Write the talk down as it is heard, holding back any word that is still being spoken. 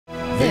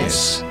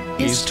This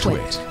is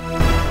Twit.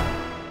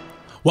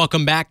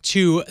 Welcome back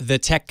to The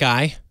Tech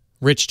Guy.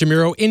 Rich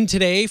DeMuro in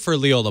today for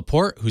Leo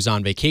Laporte, who's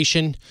on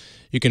vacation.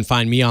 You can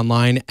find me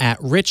online at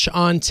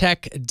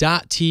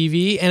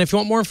richontech.tv. And if you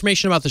want more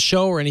information about the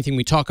show or anything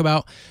we talk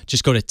about,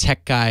 just go to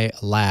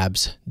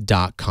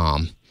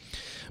techguylabs.com.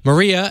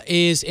 Maria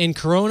is in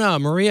Corona.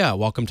 Maria,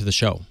 welcome to the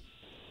show.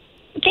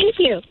 Thank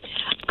you.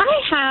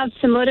 I have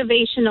some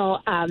motivational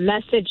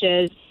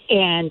messages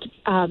and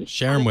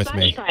share them with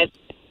me. Drive.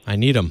 I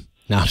need them.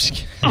 No, I'm just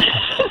kidding.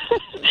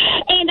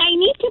 And I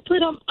need to put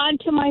them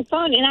onto my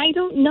phone, and I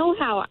don't know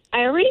how.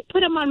 I already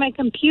put them on my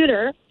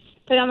computer,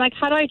 but I'm like,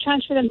 how do I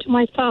transfer them to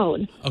my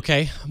phone?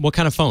 Okay. What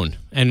kind of phone?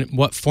 And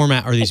what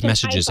format are these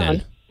messages iPhone.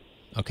 in?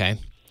 Okay.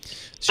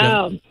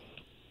 So,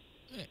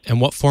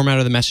 and what format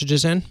are the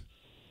messages in?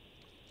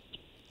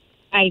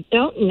 I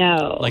don't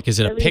know. Like, is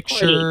it a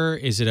picture?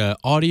 Is it a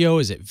audio?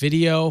 Is it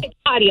video? It's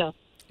audio.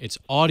 It's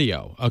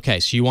audio. Okay,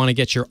 so you want to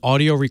get your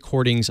audio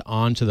recordings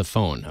onto the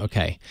phone.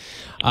 Okay.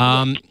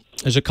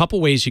 There's a couple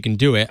ways you can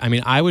do it. I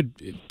mean, I would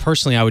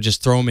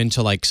just throw them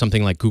into like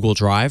something like Google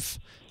Drive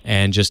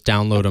and just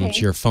download them to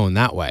your phone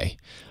that way.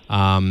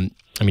 I mean,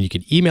 you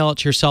could email it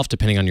to yourself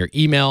depending on your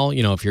email.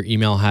 You know, if your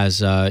email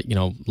has,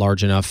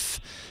 large enough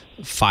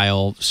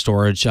file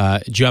storage. Do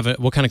you have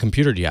what kind of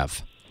computer do you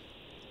have?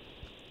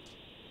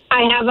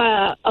 I have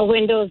a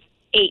Windows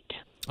 8.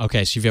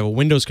 Okay, so if you have a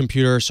Windows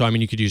computer, so I mean,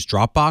 you could use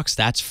Dropbox.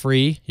 That's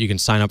free. You can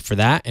sign up for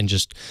that and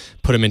just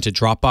put them into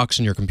Dropbox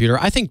on your computer.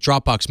 I think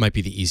Dropbox might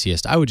be the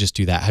easiest. I would just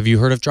do that. Have you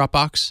heard of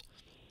Dropbox?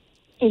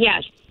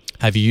 Yes.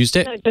 Have you used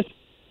it?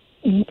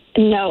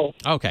 No.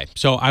 Okay,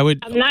 so I'm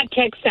not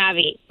tech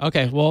savvy.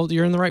 Okay, well,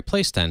 you're in the right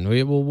place then.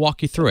 We will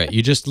walk you through it.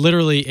 You just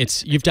literally,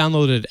 you've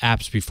downloaded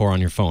apps before on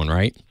your phone,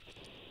 right?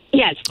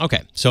 Yes.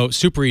 Okay, so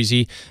super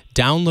easy.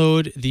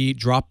 Download the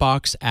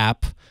Dropbox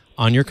app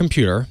on your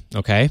computer,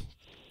 okay?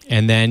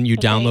 And then you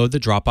download the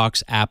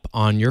Dropbox app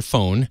on your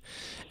phone.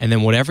 And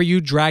then whatever you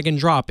drag and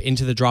drop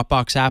into the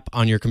Dropbox app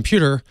on your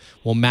computer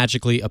will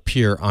magically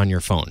appear on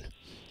your phone.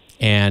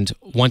 And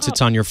once it's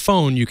on your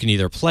phone, you can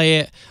either play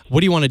it.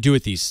 What do you want to do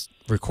with these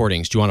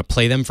recordings? Do you want to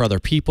play them for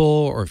other people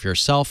or for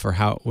yourself? Or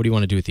what do you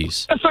want to do with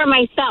these? For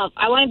myself.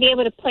 I want to be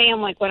able to play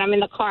them like when I'm in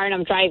the car and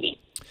I'm driving.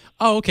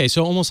 Oh, okay.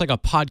 So almost like a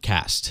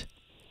podcast.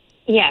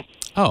 Yes.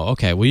 Oh,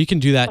 okay. Well, you can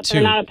do that but too.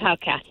 They're not a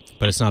podcast.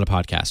 But it's not a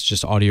podcast,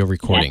 just audio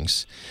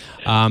recordings.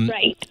 Yes.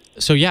 Right.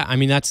 So yeah, I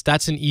mean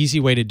that's an easy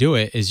way to do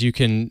it. Is you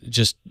can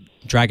just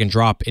drag and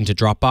drop into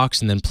Dropbox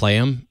and then play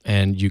them,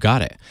 and you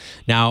got it.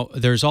 Now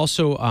there's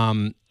also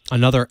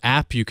another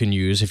app you can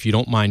use if you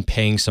don't mind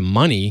paying some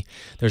money.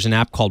 There's an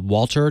app called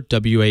Walter,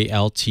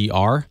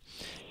 WALTR,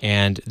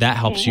 and that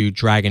helps you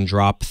drag and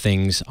drop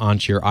things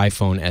onto your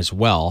iPhone as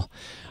well.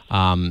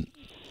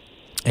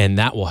 And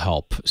that will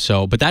help.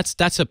 So, but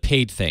that's a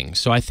paid thing.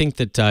 So I think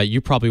that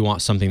you probably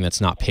want something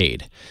that's not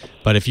paid.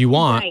 But if you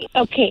want, right.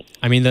 Okay.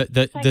 I mean, I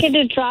can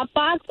do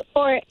Dropbox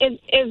or if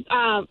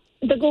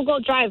the Google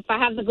Drive. If I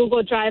have the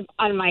Google Drive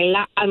on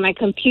my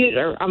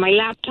computer, on my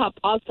laptop,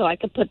 also I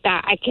could put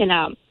that. I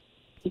can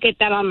get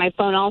that on my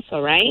phone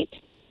also, right?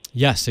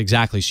 Yes,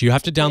 exactly. So you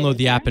have to download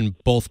the app in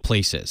both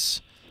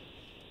places.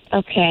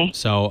 Okay.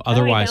 So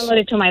otherwise, how do I download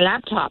it to my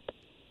laptop?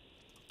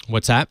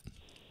 What's that?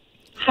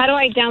 How do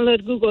I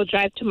download Google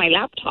Drive to my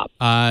laptop?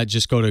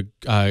 Just go to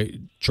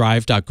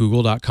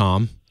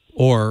drive.google.com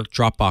or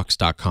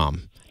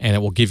dropbox.com, and it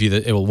will give you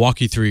it will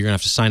walk you through. You're gonna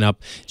have to sign up.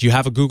 Do you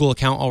have a Google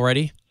account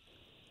already?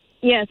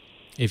 Yes.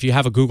 If you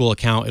have a Google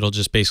account, it'll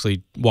just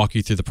basically walk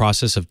you through the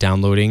process of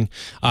downloading.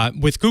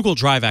 With Google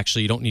Drive,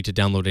 actually, you don't need to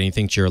download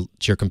anything to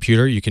your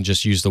computer. You can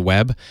just use the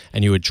web,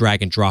 and you would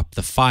drag and drop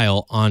the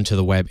file onto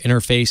the web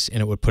interface,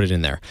 and it would put it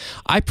in there.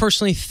 I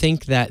personally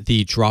think that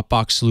the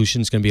Dropbox solution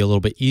is going to be a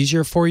little bit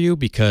easier for you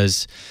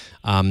because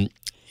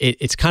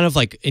it's kind of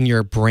like in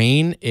your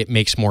brain, it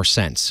makes more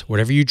sense.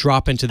 Whatever you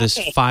drop into this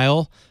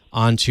file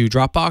onto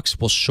Dropbox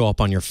will show up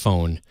on your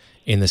phone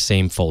in the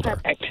same folder.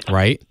 Perfect.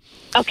 Right?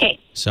 Okay.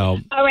 So,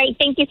 all right.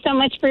 Thank you so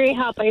much for your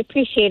help. I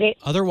appreciate it.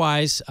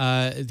 Otherwise,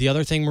 the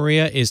other thing,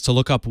 Maria, is to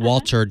look up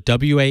Walter,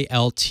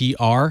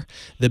 WALTR.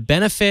 The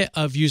benefit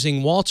of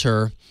using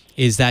Walter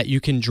is that you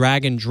can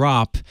drag and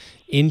drop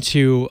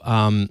into,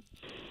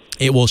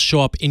 it will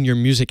show up in your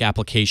music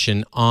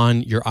application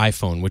on your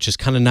iPhone, which is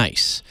kind of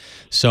nice.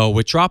 So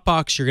with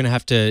Dropbox, you're going to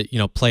have to,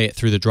 play it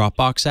through the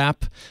Dropbox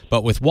app.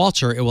 But with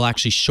Walter, it will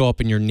actually show up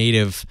in your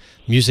native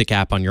music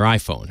app on your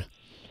iPhone.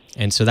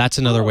 And so that's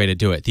another way to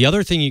do it. The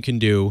other thing you can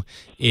do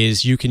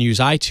is you can use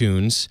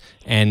iTunes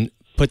and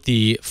put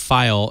the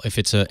file, if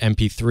it's a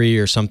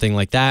MP3 or something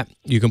like that,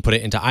 you can put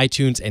it into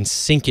iTunes and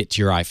sync it to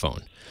your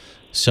iPhone.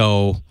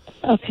 So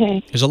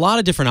there's a lot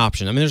of different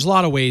options. I mean, there's a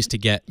lot of ways to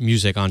get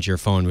music onto your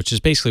phone, which is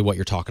basically what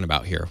you're talking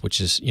about here, which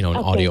is, an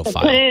audio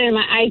file. Put it in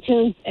my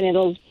iTunes and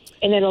it'll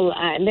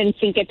then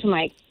sync it to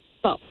my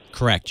phone.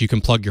 Correct. You can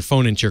plug your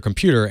phone into your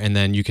computer and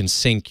then you can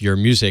sync your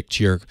music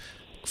to your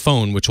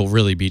phone, which will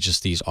really be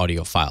just these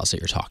audio files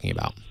that you're talking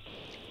about.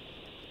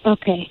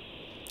 Okay.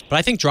 But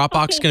I think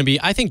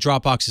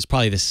Dropbox is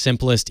probably the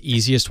simplest,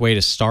 easiest way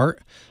to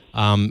start.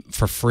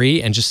 for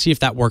free and just see if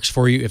that works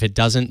for you. If it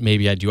doesn't,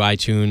 maybe I do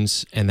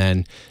iTunes, and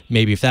then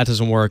maybe if that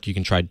doesn't work, you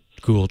can try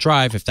Google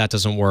Drive. If that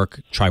doesn't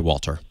work, try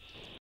Walter.